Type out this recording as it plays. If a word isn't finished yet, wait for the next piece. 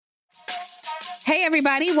Hey,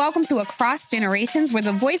 everybody. Welcome to Across Generations, where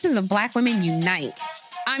the voices of Black women unite.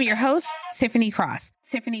 I'm your host, Tiffany Cross.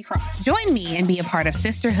 Join me and be a part of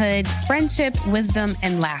sisterhood, friendship, wisdom,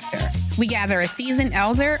 and laughter. We gather a seasoned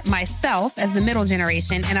elder, myself as the middle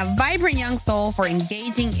generation, and a vibrant young soul for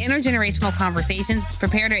engaging intergenerational conversations.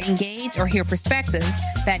 Prepare to engage or hear perspectives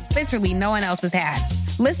that literally no one else has had.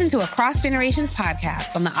 Listen to Across Generations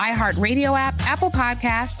podcast on the iHeartRadio app, Apple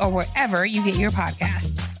Podcasts, or wherever you get your podcasts.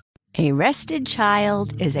 A rested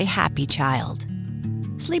child is a happy child.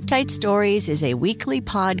 Sleep Tight Stories is a weekly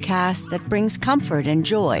podcast that brings comfort and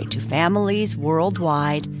joy to families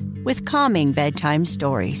worldwide with calming bedtime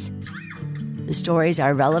stories. The stories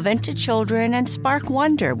are relevant to children and spark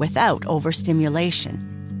wonder without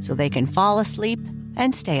overstimulation, so they can fall asleep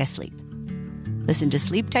and stay asleep. Listen to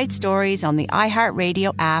Sleep Tight Stories on the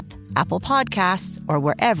iHeartRadio app, Apple Podcasts, or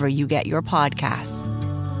wherever you get your podcasts.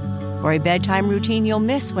 For a bedtime routine you'll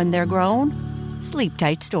miss when they're grown, Sleep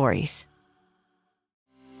Tight Stories.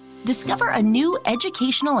 Discover a new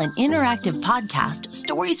educational and interactive podcast,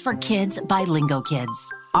 Stories for Kids by Lingo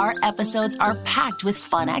Kids. Our episodes are packed with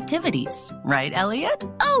fun activities. Right, Elliot?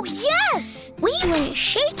 Oh, yes! We went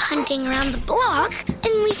shape hunting around the block,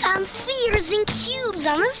 and we found spheres and cubes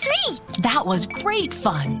on the street. That was great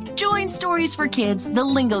fun. Join Stories for Kids, the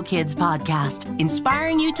Lingo Kids podcast,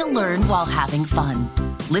 inspiring you to learn while having fun.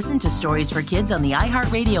 Listen to Stories for Kids on the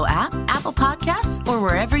iHeartRadio app, Apple Podcasts, or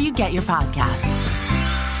wherever you get your podcasts.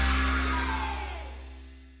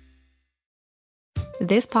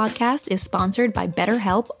 This podcast is sponsored by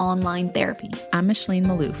BetterHelp Online Therapy. I'm Micheline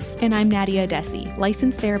Maloof. And I'm Nadia Desi,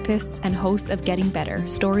 licensed therapists and host of Getting Better,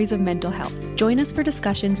 Stories of Mental Health. Join us for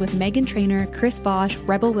discussions with Megan Trainor, Chris Bosch,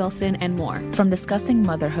 Rebel Wilson, and more. From discussing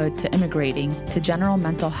motherhood to immigrating to general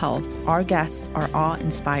mental health, our guests are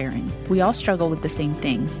awe-inspiring. We all struggle with the same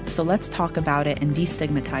things, so let's talk about it and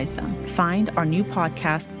destigmatize them. Find our new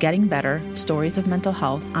podcast, Getting Better, Stories of Mental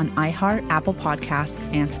Health, on iHeart, Apple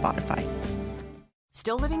Podcasts, and Spotify.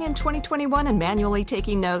 Still living in 2021 and manually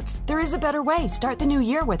taking notes? There is a better way. Start the new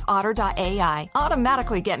year with Otter.ai.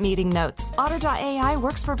 Automatically get meeting notes. Otter.ai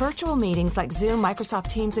works for virtual meetings like Zoom, Microsoft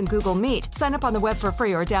Teams, and Google Meet. Sign up on the web for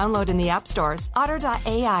free or download in the app stores.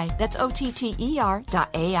 Otter.ai. That's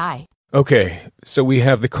OTTER.ai. Okay, so we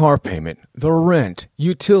have the car payment, the rent,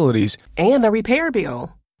 utilities, and the repair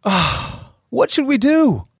bill. What should we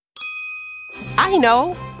do? I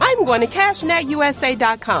know. I'm going to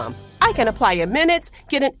CashNetUSA.com. I can apply in minutes,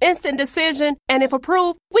 get an instant decision, and if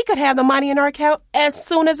approved, we could have the money in our account as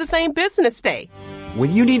soon as the same business day.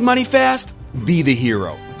 When you need money fast, be the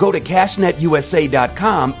hero. Go to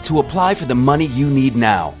CashNetUSA.com to apply for the money you need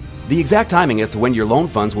now. The exact timing as to when your loan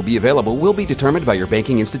funds will be available will be determined by your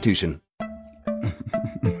banking institution.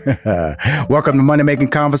 Welcome to Money Making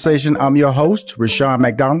Conversation. I'm your host, Rashawn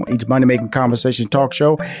McDonald. Each Money Making Conversation talk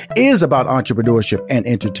show is about entrepreneurship and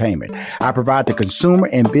entertainment. I provide the consumer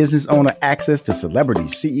and business owner access to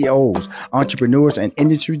celebrities, CEOs, entrepreneurs, and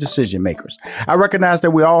industry decision makers. I recognize that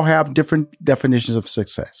we all have different definitions of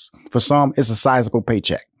success. For some, it's a sizable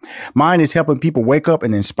paycheck. Mine is helping people wake up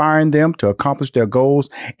and inspiring them to accomplish their goals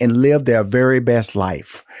and live their very best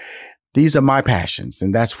life. These are my passions,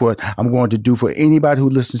 and that's what I'm going to do for anybody who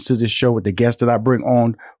listens to this show with the guests that I bring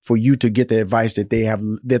on for you to get the advice that they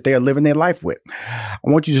are living their life with. I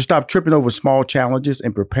want you to stop tripping over small challenges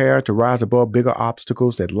and prepare to rise above bigger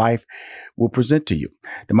obstacles that life will present to you.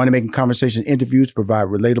 The Money Making Conversation interviews provide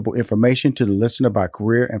relatable information to the listener about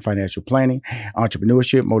career and financial planning,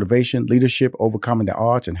 entrepreneurship, motivation, leadership, overcoming the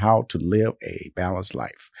odds, and how to live a balanced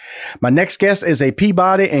life. My next guest is a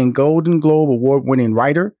Peabody and Golden Globe award-winning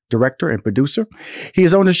writer, director, and producer. He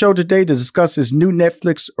is on the show today to discuss his new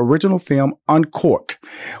Netflix original film, Uncorked,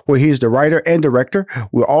 where he is the writer and director.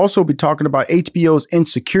 We'll also be talking about HBO's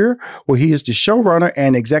Insecure, where he is the showrunner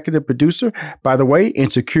and executive producer. By the way,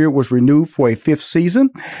 Insecure was renewed for a 5th season.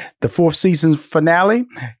 The 4th season finale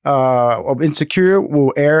of Insecure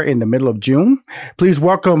will air in the middle of June. Please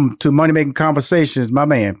welcome to Money Making Conversations, my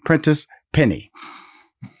man, Prentice Penny.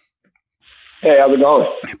 Hey, how's it going?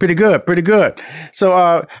 Pretty good. So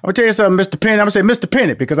I'm going to tell you something, Mr. Penny. I'm going to say Mr.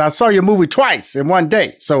 Penny because I saw your movie twice in one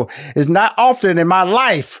day. So it's not often in my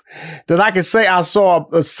life that I can say I saw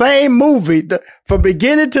the same movie from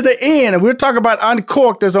beginning to the end. And we're talking about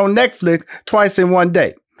Uncorked that's on Netflix twice in one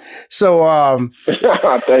day. So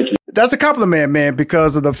thank you. That's a compliment, man,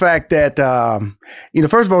 because of the fact that,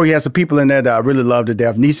 first of all, he has some people in there that I really love to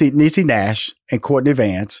death, Niecy Nash and Courtney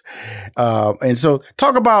Vance. And so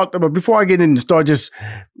talk about, before I get into start just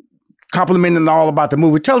complimenting all about the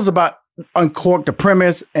movie, tell us about Uncorked, the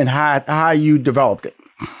premise, and how you developed it.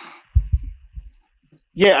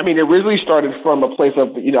 Yeah, I mean, it really started from a place of,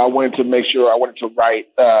 I wanted to write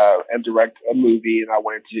and direct a movie, and I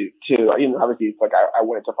wanted to obviously it's like I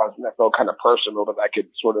wanted to find something that felt kind of personal that I could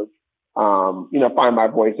sort of, find my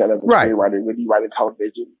voice as a screenwriter. When you write in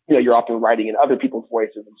television, you're often writing in other people's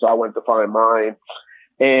voices, and so I wanted to find mine.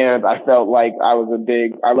 And I felt like I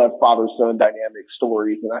love father-son dynamic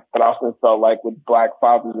stories, but I also felt like with Black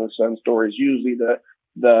fathers and son stories, usually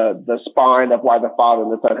the spine of why the father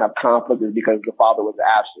and the son have conflict is because the father was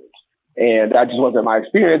absent. And that just wasn't my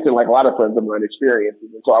experience, and like a lot of friends of mine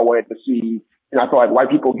experiences. And so I wanted to see, I feel like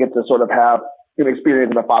white people get to sort of have an experience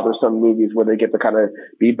in the father-son movies where they get to kind of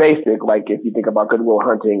be basic. Like if you think about Good Will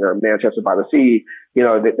Hunting or Manchester by the Sea, you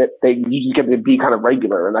just get to be kind of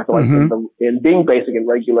regular. And I feel like in being basic and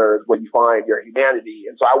regular is where you find your humanity.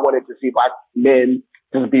 And so I wanted to see Black men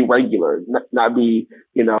just be regular, not be,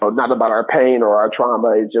 not about our pain or our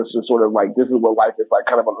trauma. It's just sort of like, this is what life is like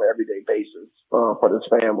kind of on an everyday basis for this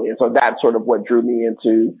family. And so that's sort of what drew me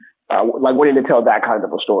into wanting to tell that kind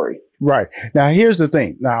of a story. Right. Now, here's the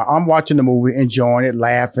thing. Now, I'm watching the movie, enjoying it,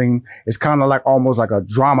 laughing. It's kind of like almost like a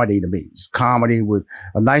dramedy to me. It's comedy with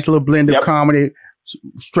a nice little blend of comedy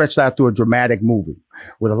stretched out through a dramatic movie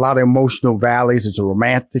with a lot of emotional valleys. It's a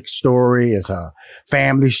romantic story. It's a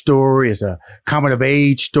family story. It's a coming of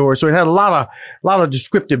age story. So it had a lot of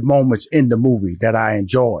descriptive moments in the movie that I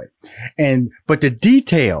enjoyed. But the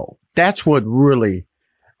detail, that's what really,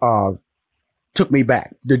 took me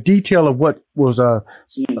back. The detail of what was, of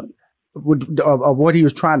what he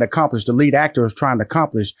was trying to accomplish, the lead actor was trying to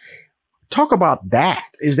accomplish. Talk about that.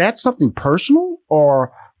 Is that something personal,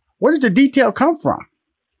 or where did the detail come from?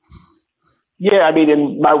 Yeah, I mean,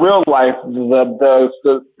 in my real life,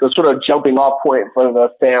 the sort of jumping off point for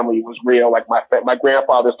the family was real. Like my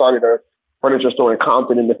grandfather started a furniture store in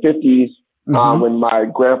Compton in the 50s. When my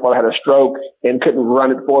grandfather had a stroke and couldn't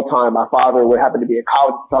run it full time. My father would happen to be in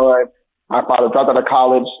college at the time. My father dropped out of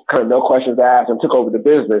college, kind of no questions asked, and took over the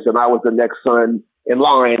business. And I was the next son in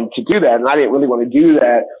line to do that. And I didn't really want to do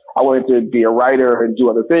that. I wanted to be a writer and do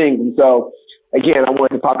other things. And so, again, I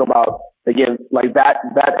wanted to talk about, like that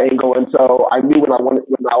angle. And so I knew when I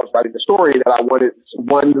was writing the story that I wanted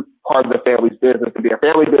one part of the family's business to be a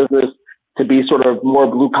family business, to be sort of more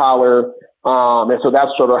blue collar. And so that's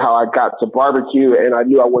sort of how I got to barbecue. And I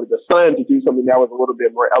knew I wanted the son to do something that was a little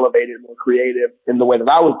bit more elevated, more creative in the way that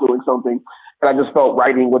I was doing something. And I just felt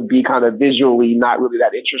writing would be kind of visually not really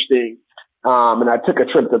that interesting. And I took a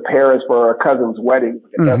trip to Paris for a cousin's wedding,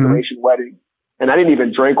 a destination wedding. And I didn't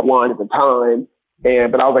even drink wine at the time.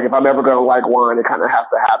 But I was like, if I'm ever going to like wine, it kind of has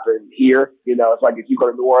to happen here. It's like if you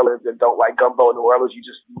go to New Orleans and don't like gumbo in New Orleans, you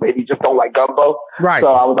maybe just don't like gumbo. Right.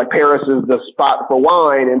 So I was like, Paris is the spot for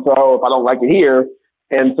wine. And so if I don't like it here.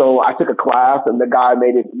 And so I took a class, and the guy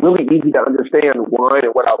made it really easy to understand wine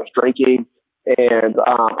and what I was drinking. And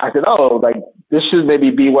I said, this should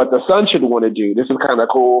maybe be what the son should want to do. This is kind of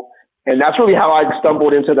cool. And that's really how I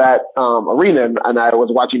stumbled into that arena. And I was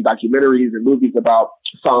watching documentaries and movies about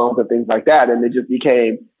songs and things like that. And it just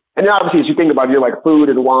became, and then obviously as you think about it, you're like food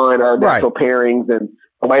and wine are natural pairings. And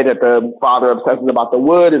the way that the father obsesses about the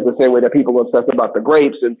wood is the same way that people obsess about the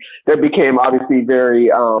grapes. And there became obviously very,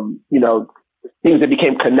 things that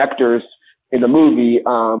became connectors in the movie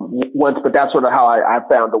but that's sort of how I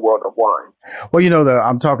found the world of wine. Well,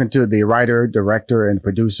 I'm talking to the writer, director, and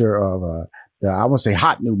producer of I want to say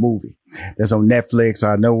hot new movie that's on Netflix.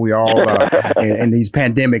 I know we all in these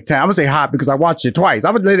pandemic times. I'm gonna say hot because I watched it twice.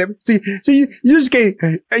 I would see. You just can't.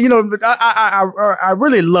 I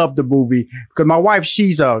really love the movie because my wife,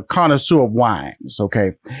 she's a connoisseur of wines.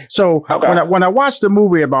 Okay, so when I watched the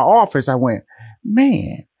movie at my office, I went,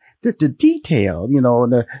 man, the detail,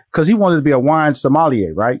 because he wanted to be a wine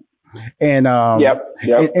sommelier, right? And,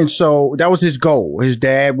 and so that was his goal. His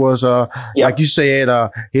dad was, like you said,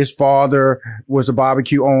 his father was a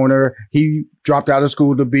barbecue owner. He dropped out of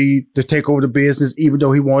school to take over the business, even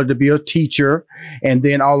though he wanted to be a teacher. And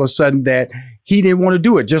then all of a sudden that he didn't want to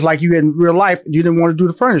do it. Just like you in real life, you didn't want to do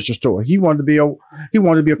the furniture store. He wanted to be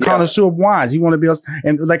a connoisseur of wines. He wanted to be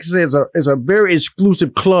and like I said, it's a very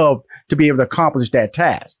exclusive club to be able to accomplish that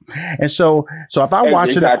task. And so if I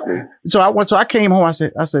watched it, so I came home, I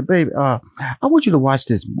said, baby, I want you to watch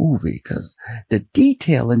this movie because the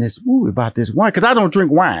detail in this movie about this wine, because I don't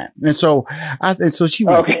drink wine. And so she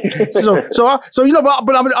went,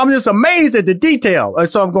 but I'm just amazed at the detail. And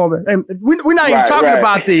so I'm going, and we're not even talking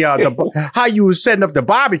about the how you you were setting up the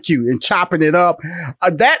barbecue and chopping it up.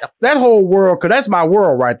 That whole world, because that's my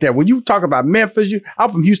world right there. When you talk about Memphis,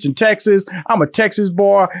 I'm from Houston, Texas. I'm a Texas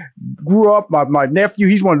boy. Grew up. My nephew,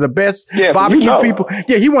 he's one of the best barbecue people.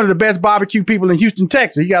 Yeah, he's one of the best barbecue people in Houston,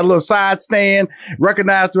 Texas. He got a little side stand,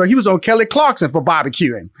 recognized. He was on Kelly Clarkson for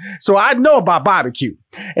barbecuing. So I know about barbecue.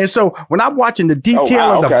 And so when I'm watching the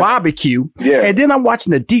detail of the barbecue, and then I'm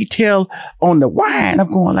watching the detail on the wine,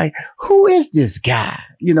 I'm going like, who is this guy?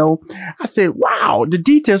 You know, I said, wow, the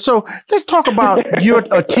detail. So let's talk about your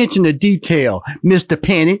attention to detail, Mr.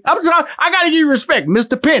 Penny. I got to give you respect,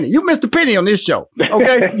 Mr. Penny. You Mr. Penny on this show,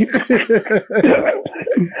 okay?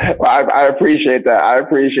 Well, I appreciate that. I'm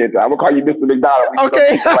gonna call you Mr. McDonald.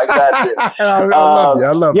 Okay, like that. I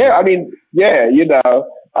love you. Yeah, I mean, you know.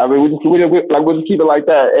 I mean, we'll just keep it like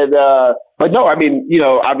that. And, but no, I mean, you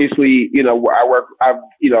know, obviously, you know,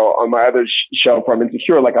 on my other show from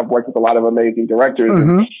Insecure, like I've worked with a lot of amazing directors.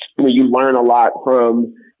 Mm-hmm. And, you know, you learn a lot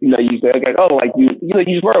from, you know, you say, like, oh, like you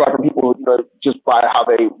just learn a lot from people, you know, just by how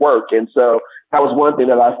they work. And so that was one thing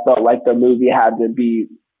that I felt like the movie had to be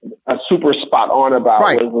a super spot on about.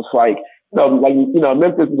 Right. Was like,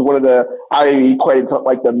 Memphis is one of the, I equate to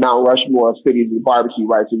like the Mount Rushmore of cities with barbecue,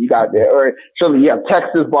 right? So you got there, or certainly you have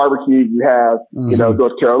Texas barbecue, you have, you know,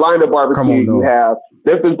 North Carolina barbecue, you have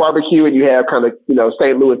Memphis barbecue, and you have kind of, you know,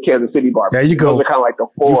 St. Louis, Kansas City barbecue. There you go. Those are kind of like the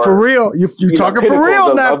four. You for real. You talking for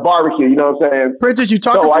real now. Of barbecue, you know what I'm saying? Prentice, you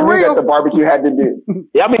talking for real. So I knew that the barbecue had to do.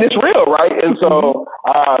 Yeah, I mean, it's real, right? And so,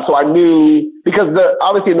 so I knew, because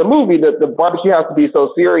obviously in the movie, the barbecue has to be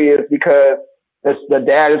so serious because the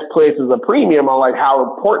dad places a premium on like how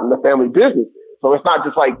important the family business is. So it's not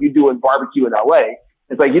just like you doing barbecue in LA.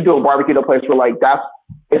 It's like you're doing barbecue in a place where like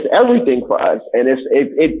it's everything for us, and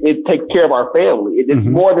it takes care of our family. It's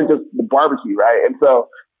more than just the barbecue, right? And so,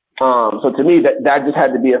 so to me that just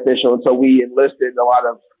had to be official. And so we enlisted a lot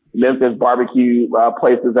of Memphis barbecue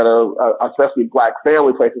places that are especially Black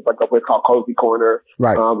family places, like a place called Cozy Corner,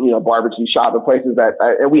 right? You know, barbecue shop and places that,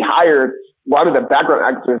 and we hired a lot of the background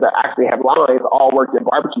actors that actually have lines all worked in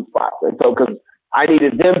barbecue spots. And so, because I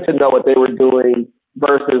needed them to know what they were doing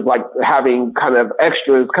versus like having kind of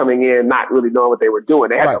extras coming in, not really knowing what they were doing.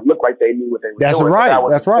 They had to look like they knew what they were doing. That's right. So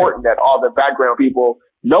that was important that all the background people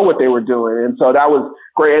know what they were doing. And so that was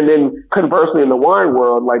great. And then conversely in the wine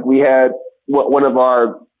world, like we had one of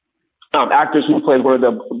our actors who plays one of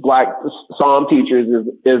the Black psalm teachers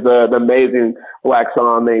is the amazing Black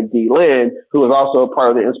psalm named Dee Lynn, who is also part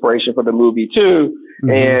of the inspiration for the movie too.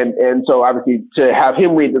 And so obviously to have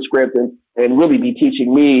him read the script and really be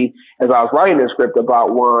teaching me as I was writing the script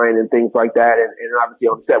about wine and things like that. And obviously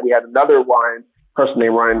on set, we had another wine person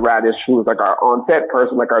named Ryan Radish, who was like our on-set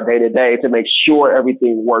person, like our day-to-day, to make sure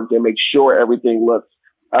everything worked and make sure everything looks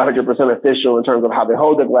 100% official in terms of how they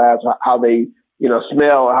hold the glass, how they, you know,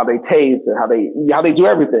 smell, how they taste, and how they do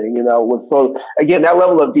everything, you know. So again, that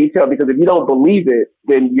level of detail, because if you don't believe it,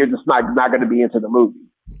 then you're just not going to be into the movie.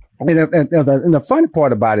 And the funny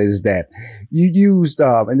part about it is that you used,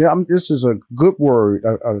 and this is a good word,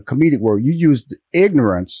 a comedic word. You used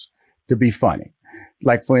ignorance to be funny.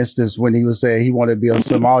 Like for instance, when he was saying he wanted to be a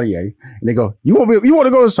sommelier, and they go, "You want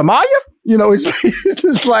to go to Somalia?" You know, it's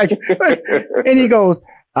just like, and he goes,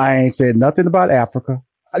 "I ain't said nothing about Africa."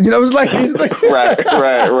 You know, it's like right.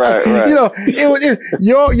 You know,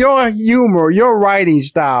 your humor, your writing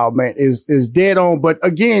style, man, is dead on. But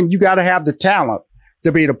again, you got to have the talent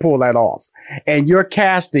to be able to pull that off. And your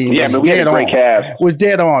casting was dead on. Was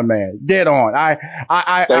dead on, man. Dead on. I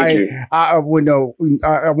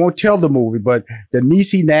won't tell the movie, but the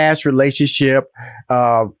Niecy Nash relationship,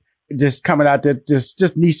 just coming out there, just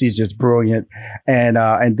Niecy's just brilliant. And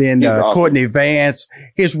then awesome. Courtney Vance,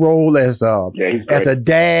 his role as a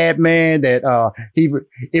dad, man, that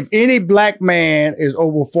if any Black man is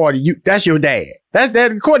over 40, that's your dad.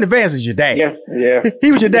 That Courtney Vance is your dad. Yeah.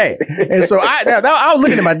 He was your dad. And so I was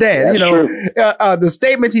looking at my dad, you know, the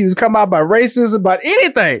statements he was coming out about racism, about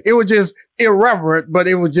anything. It was just irreverent, but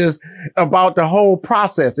it was just about the whole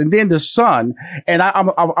process. And then the son, and I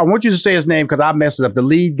want you to say his name because I messed it up. The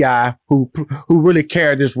lead guy who really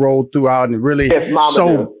carried this role throughout and really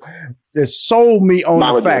sold me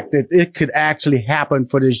on the fact that it could actually happen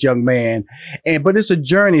for this young man. But it's a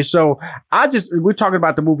journey. So we're talking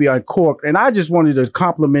about the movie Uncorked, and I just wanted to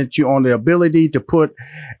compliment you on the ability to put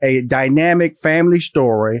a dynamic family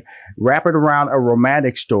story, wrap it around a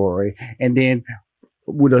romantic story, and then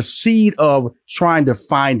with a seed of trying to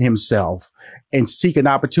find himself and seek an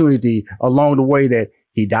opportunity along the way that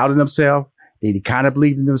he doubted himself, then he kind of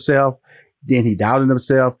believed in himself, then he doubted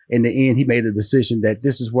himself. In the end, he made a decision that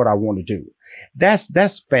this is what I want to do. That's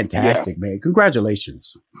fantastic, man.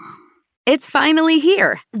 Congratulations. It's finally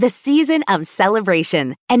here, the season of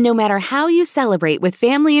celebration. And no matter how you celebrate with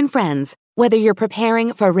family and friends, whether you're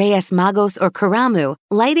preparing for Reyes Magos or Karamu,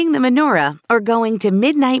 lighting the menorah, or going to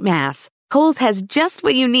midnight mass, Kohl's has just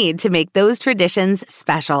what you need to make those traditions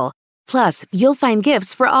special. Plus, you'll find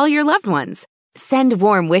gifts for all your loved ones. Send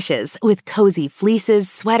warm wishes with cozy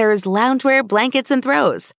fleeces, sweaters, loungewear, blankets, and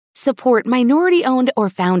throws. Support minority-owned or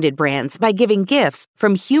founded brands by giving gifts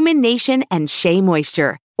from Human Nation and Shea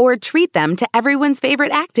Moisture. Or treat them to everyone's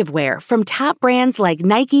favorite activewear from top brands like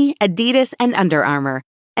Nike, Adidas, and Under Armour.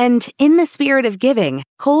 And in the spirit of giving,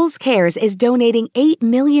 Kohl's Cares is donating $8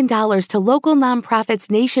 million to local nonprofits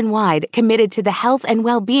nationwide committed to the health and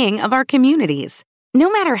well-being of our communities.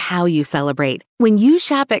 No matter how you celebrate, when you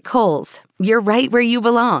shop at Kohl's, you're right where you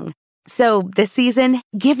belong. So this season,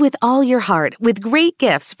 give with all your heart with great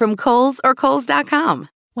gifts from Kohl's or Kohls.com.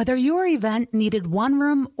 Whether your event needed one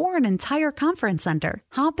room or an entire conference center,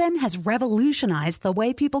 Hopin has revolutionized the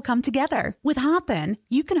way people come together. With Hopin,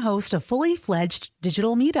 you can host a fully fledged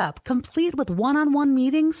digital meetup, complete with one-on-one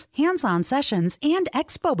meetings, hands-on sessions, and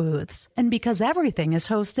expo booths. And because everything is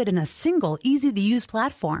hosted in a single, easy-to-use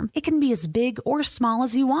platform, it can be as big or small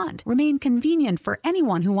as you want, remain convenient for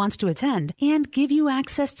anyone who wants to attend, and give you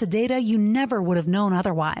access to data you never would have known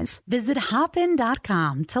otherwise. Visit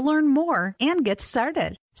hopin.com to learn more and get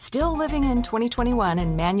started. Still living in 2021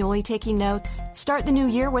 and manually taking notes? Start the new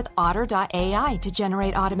year with Otter.ai to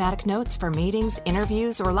generate automatic notes for meetings,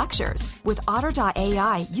 interviews, or lectures. With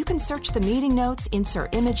Otter.ai, you can search the meeting notes,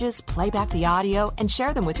 insert images, play back the audio, and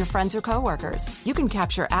share them with your friends or coworkers. You can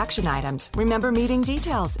capture action items, remember meeting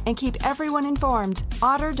details, and keep everyone informed.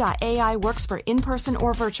 Otter.ai works for in-person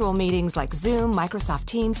or virtual meetings like Zoom, Microsoft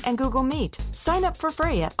Teams, and Google Meet. Sign up for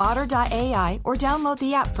free at Otter.ai or download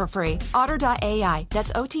the app for free. Otter.ai.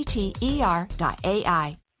 That's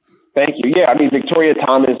OTTER.ai. Thank you. Yeah, I mean, Victoria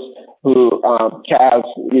Thomas, who cast,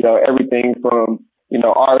 everything from,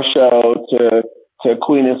 our show to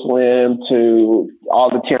Queen and Slim to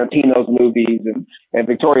all the Tarantino's movies. And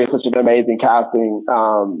Victoria is such an amazing casting,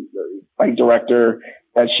 director,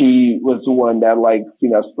 that she was the one that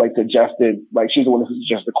suggested, she's the one who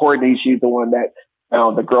suggested Courtney. She's the one that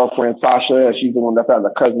found the girlfriend, Sasha. She's the one that found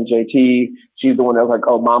the cousin, JT. She's the one that was like,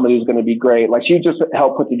 oh, Mama is going to be great. She just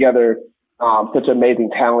helped put together such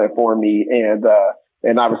amazing talent for me.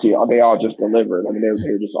 And obviously, they all just delivered. I mean, they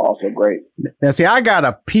were just also great. Now, see, I got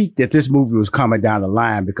a peek that this movie was coming down the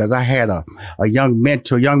line because I had a young man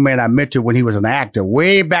I mentored when he was an actor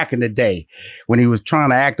way back in the day when he was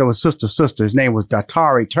trying to act on Sister. His name was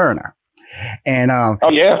Datari Turner. And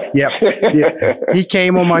he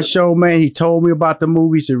came on my show, man. He told me about the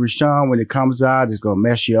movie. He said, Rashawn, when it comes out, it's gonna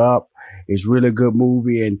mess you up. It's really a good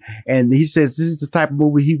movie, and he says this is the type of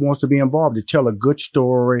movie he wants to be involved to tell a good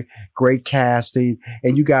story, great casting,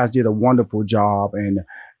 and you guys did a wonderful job. And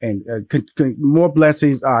more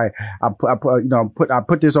blessings. I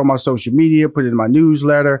put this on my social media, put it in my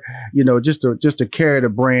newsletter, just to carry the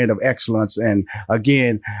brand of excellence. And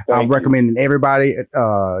again, I'm recommending everybody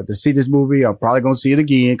to see this movie. I'm probably going to see it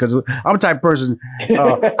again because I'm the type of person.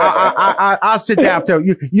 I'll sit down and tell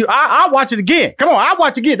you, I'll watch it again. Come on, I'll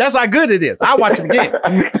watch it again. That's how good it is. I'll watch it again.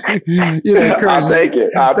 I'll take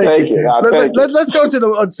it. I'll take it. Let's go to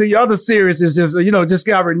the other series. Is just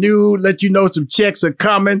got renewed. Let you know some checks are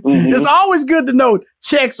coming. Mm-hmm. It's always good to know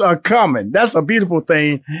checks are coming. That's a beautiful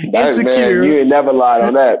thing. Insecure. Man, you ain't never lied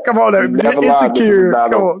on that. Come on, Insecure.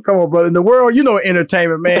 Come on, brother. In the world,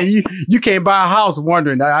 entertainment, man. You can't buy a house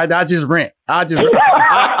wondering. I just rent. I'll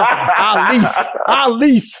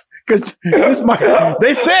lease. Cause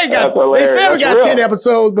they say we got 10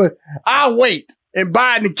 episodes, but I'll wait and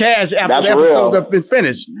buy it in cash after the episodes have been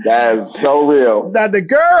finished. That's so real. Now the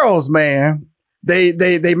girls, man. They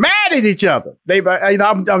mad at each other. I'm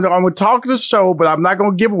going to talk to the show, but I'm not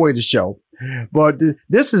going to give away the show. But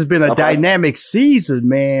this has been a dynamic season,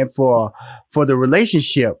 man, for the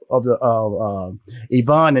relationship of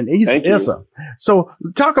Yvonne and Issa. So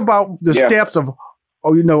talk about the steps of.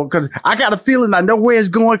 Because I got a feeling I know where it's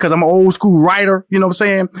going because I'm an old school writer, you know what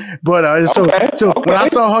I'm saying? But so when I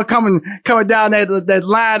saw her coming down that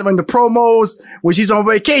line in the promos when she's on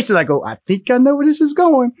vacation, I go, I think I know where this is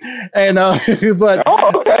going. And but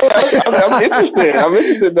okay, I'm interested. I'm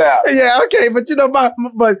interested now. Yeah, okay, but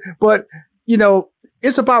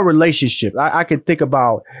it's about relationships. I can think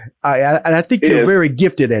about, and I think you're very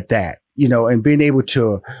gifted at that. And being able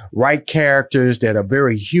to write characters that are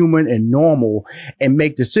very human and normal and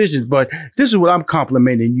make decisions. But this is what I'm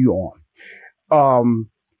complimenting you on.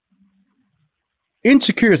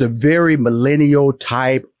 Insecure is a very millennial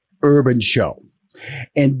type urban show.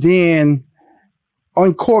 And then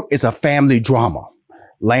Uncorked is a family drama.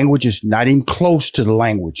 language is not even close to the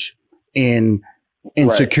language in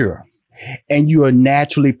Insecure. Right. And you are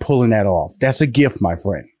naturally pulling that off. That's a gift, my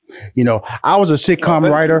friend. You know, I was a sitcom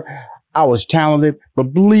writer. I was talented,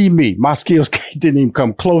 but believe me, my skills didn't even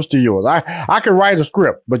come close to yours. I can write a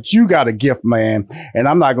script, but you got a gift, man. And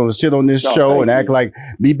I'm not going to sit on this show and act like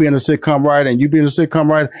me being a sitcom writer and you being a sitcom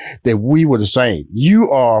writer, that we were the same.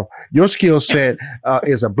 Your skill set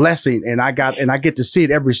is a blessing. And I get to see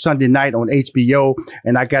it every Sunday night on HBO.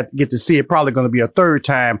 And I get to see it probably going to be a third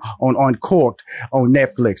time on Uncorked on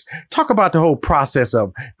Netflix. Talk about the whole process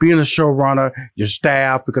of being a showrunner, your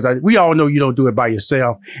staff, because we all know you don't do it by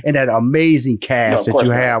yourself, and that amazing cast that you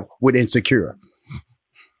have with Insecure.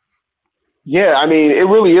 Yeah, I mean, it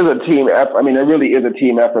really is a team effort. I mean, it really is a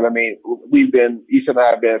team effort. I mean, Issa and I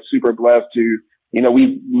have been super blessed to, you know,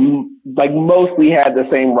 we like mostly had the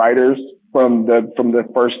same writers from the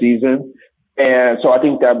first season. And so I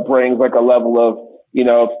think that brings like a level of, you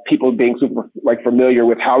know, people being super like familiar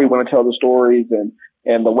with how we want to tell the stories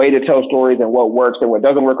and the way to tell stories and what works and what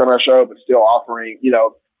doesn't work on our show, but still offering, you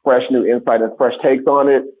know, fresh new insight and fresh takes on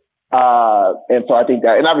it. And so I think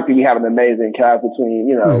that, and obviously we have an amazing cast between,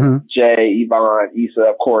 you know, Jay, Yvonne, Issa,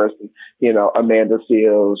 of course, and, you know, Amanda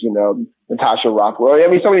Seals, you know, Natasha Rockwell. I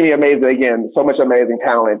mean, so much amazing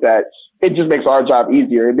talent that it just makes our job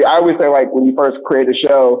easier. I always say, like, when you first create a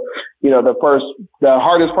show, you know, the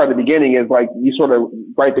hardest part at the beginning is like, you sort of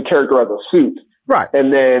write the character as a suit. Right.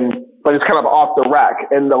 And then, but it's kind of off the rack.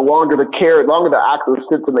 And the longer the actor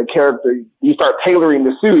sits in the character, you start tailoring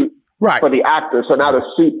the suit for the actor. So now the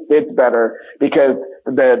suit fits better because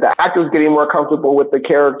the actor's getting more comfortable with the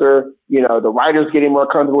character. You know, the writer's getting more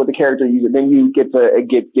comfortable with the character. Then you get to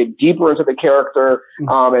get deeper into the character,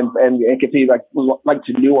 and continue like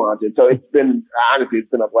to nuance it. So it's been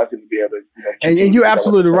a blessing to be able to. You know, and you're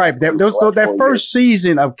absolutely right. That first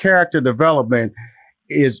season of character development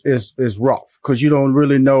is rough because you don't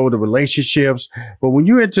really know the relationships. But when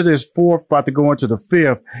you're into this fourth, about to go into the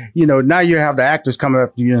fifth, you know, now you have the actors coming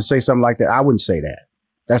up to you and say something like that. I wouldn't say that.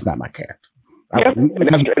 That's not my character. Yeah, and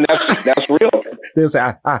that's real.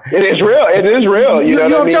 It is real. It is real. You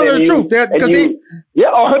know, I'm telling the truth.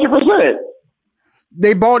 100%.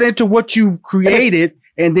 They bought into what you've created.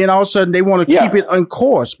 And then all of a sudden they want to keep it on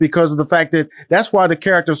course because of the fact that that's why the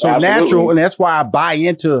character is so natural. And that's why I buy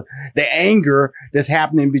into the anger that's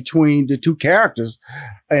happening between the two characters.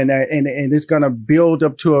 And it's going to build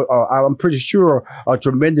up to I'm pretty sure a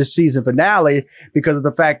tremendous season finale because of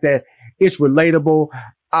the fact that it's relatable.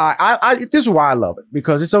 This is why I love it,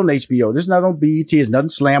 because it's on HBO. This is not on BET. It's nothing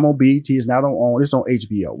slam on BET. It's not on OWN. It's on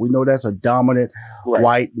HBO. We know that's a dominant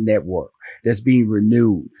white network that's being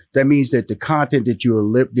renewed. That means that the content that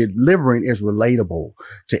you're delivering is relatable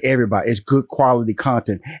to everybody. It's good quality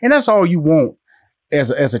content. And that's all you want as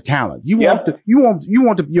a talent. You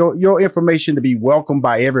want your information to be welcomed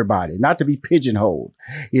by everybody, not to be pigeonholed,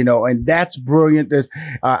 you know, and that's brilliant.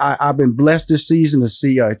 I've been blessed this season to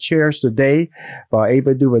see Cherish the Day by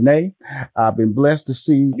Ava DuVernay. I've been blessed to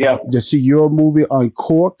see your movie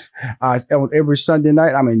Uncorked on every Sunday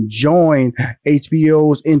night. I'm enjoying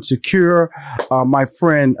HBO's Insecure. My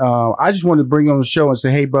friend, I just wanted to bring you on the show and say,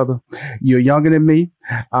 hey, brother, you're younger than me,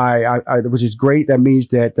 which is great. That means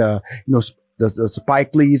that, you know, the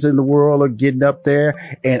Spike Lees in the world are getting up there.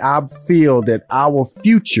 And I feel that our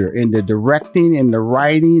future in the directing and the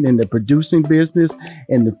writing and the producing business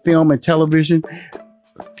and the film and television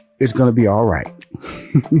is going to be all right.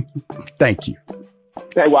 Thank you.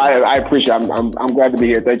 Well, I appreciate it. I'm glad to be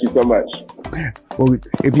here. Thank you so much. Well,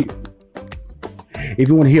 if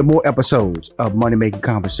you want to hear more episodes of Money Making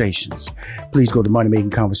Conversations, please go to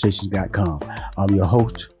moneymakingconversations.com. I'm your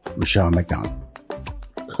host, Rushion McDonald.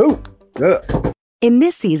 Cool. Good. In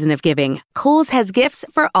this season of giving, Kohl's has gifts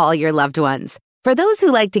for all your loved ones. For those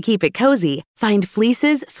who like to keep it cozy, find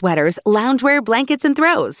fleeces, sweaters, loungewear, blankets, and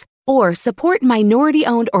throws. Or support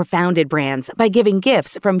minority-owned or founded brands by giving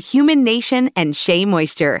gifts from Human Nation and Shea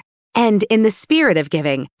Moisture. And in the spirit of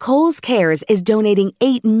giving, Kohl's Cares is donating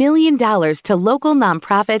 $8 million to local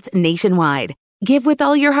nonprofits nationwide. Give with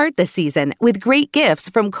all your heart this season with great gifts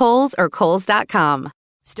from Kohl's or Kohls.com.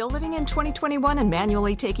 Still living in 2021 and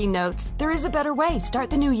manually taking notes? There is a better way.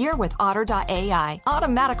 Start the new year with Otter.ai.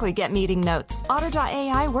 Automatically get meeting notes.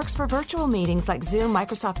 Otter.ai works for virtual meetings like Zoom,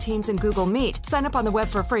 Microsoft Teams, and Google Meet. Sign up on the web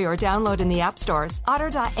for free or download in the app stores.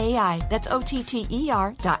 Otter.ai. That's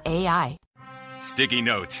OTTER.ai. Sticky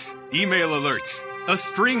notes, email alerts, a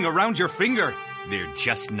string around your finger. They're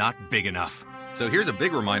just not big enough. So here's a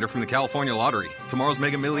big reminder from the California Lottery. Tomorrow's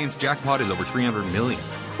Mega Millions jackpot is over $300 million.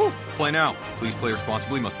 Whew. Play now. Please play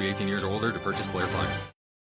responsibly. Must be 18 years or older to purchase player plan.